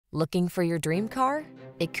Looking for your dream car?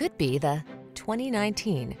 It could be the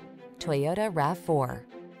 2019 Toyota RAV4.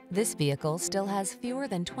 This vehicle still has fewer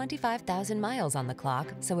than 25,000 miles on the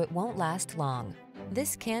clock, so it won't last long.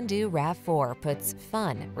 This can-do RAV4 puts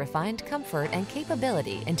fun, refined comfort, and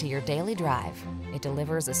capability into your daily drive. It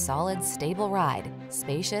delivers a solid, stable ride,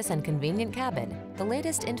 spacious and convenient cabin, the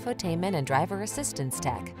latest infotainment and driver assistance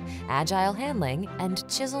tech, agile handling, and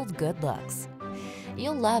chiseled good looks.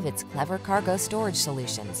 You'll love its clever cargo storage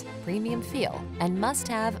solutions, premium feel, and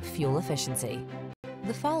must-have fuel efficiency.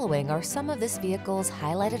 The following are some of this vehicle's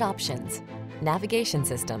highlighted options: navigation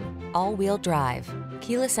system, all-wheel drive,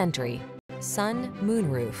 keyless entry, sun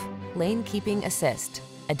moonroof, lane keeping assist,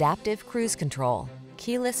 adaptive cruise control,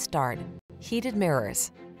 keyless start, heated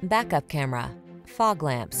mirrors, backup camera, fog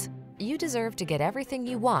lamps. You deserve to get everything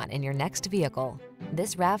you want in your next vehicle.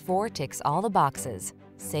 This RAV4 ticks all the boxes: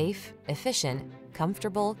 safe, efficient,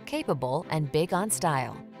 comfortable, capable, and big on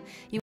style.